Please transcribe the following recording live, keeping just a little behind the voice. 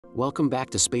Welcome back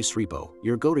to Space Repo,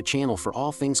 your go-to channel for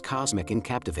all things cosmic and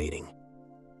captivating.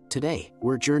 Today,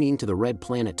 we're journeying to the Red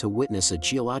Planet to witness a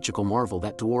geological marvel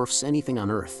that dwarfs anything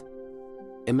on Earth.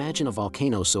 Imagine a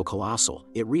volcano so colossal,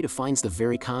 it redefines the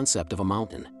very concept of a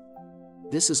mountain.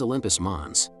 This is Olympus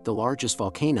Mons, the largest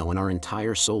volcano in our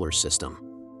entire solar system.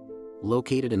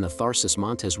 Located in the Tharsis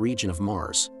Montes region of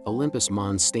Mars, Olympus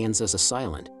Mons stands as a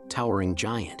silent, towering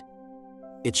giant.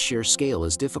 Its sheer scale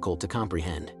is difficult to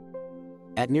comprehend.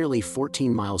 At nearly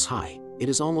 14 miles high, it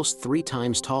is almost 3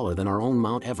 times taller than our own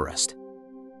Mount Everest.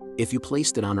 If you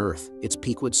placed it on Earth, its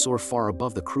peak would soar far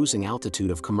above the cruising altitude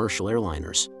of commercial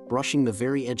airliners, brushing the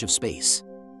very edge of space.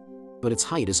 But its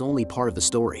height is only part of the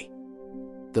story.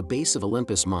 The base of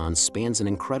Olympus Mons spans an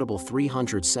incredible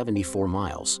 374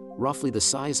 miles, roughly the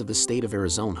size of the state of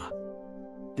Arizona.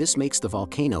 This makes the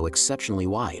volcano exceptionally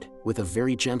wide, with a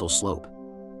very gentle slope.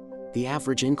 The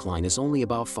average incline is only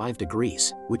about 5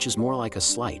 degrees, which is more like a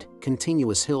slight,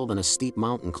 continuous hill than a steep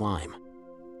mountain climb.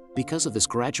 Because of this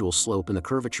gradual slope and the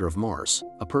curvature of Mars,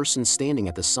 a person standing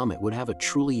at the summit would have a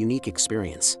truly unique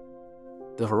experience.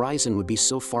 The horizon would be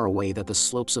so far away that the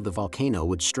slopes of the volcano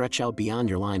would stretch out beyond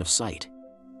your line of sight.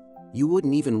 You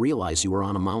wouldn't even realize you were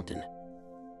on a mountain.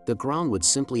 The ground would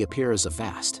simply appear as a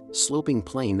vast, sloping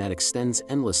plain that extends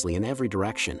endlessly in every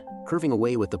direction, curving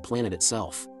away with the planet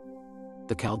itself.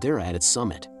 The caldera at its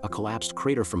summit, a collapsed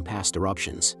crater from past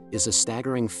eruptions, is a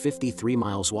staggering 53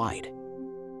 miles wide.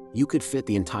 You could fit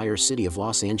the entire city of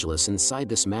Los Angeles inside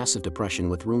this massive depression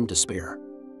with room to spare.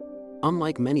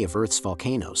 Unlike many of Earth's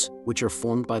volcanoes, which are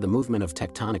formed by the movement of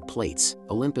tectonic plates,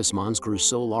 Olympus Mons grew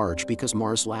so large because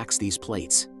Mars lacks these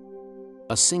plates.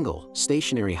 A single,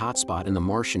 stationary hotspot in the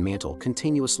Martian mantle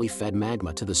continuously fed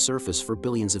magma to the surface for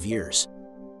billions of years.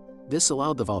 This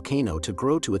allowed the volcano to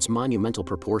grow to its monumental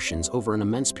proportions over an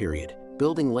immense period,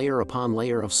 building layer upon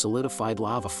layer of solidified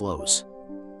lava flows.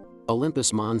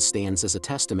 Olympus Mons stands as a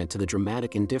testament to the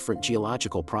dramatic and different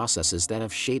geological processes that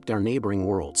have shaped our neighboring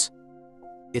worlds.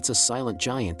 It's a silent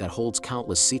giant that holds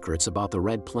countless secrets about the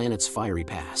Red Planet's fiery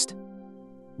past.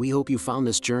 We hope you found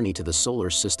this journey to the solar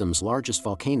system's largest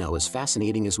volcano as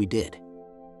fascinating as we did.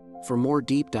 For more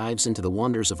deep dives into the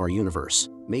wonders of our universe,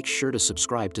 make sure to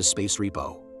subscribe to Space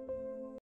Repo.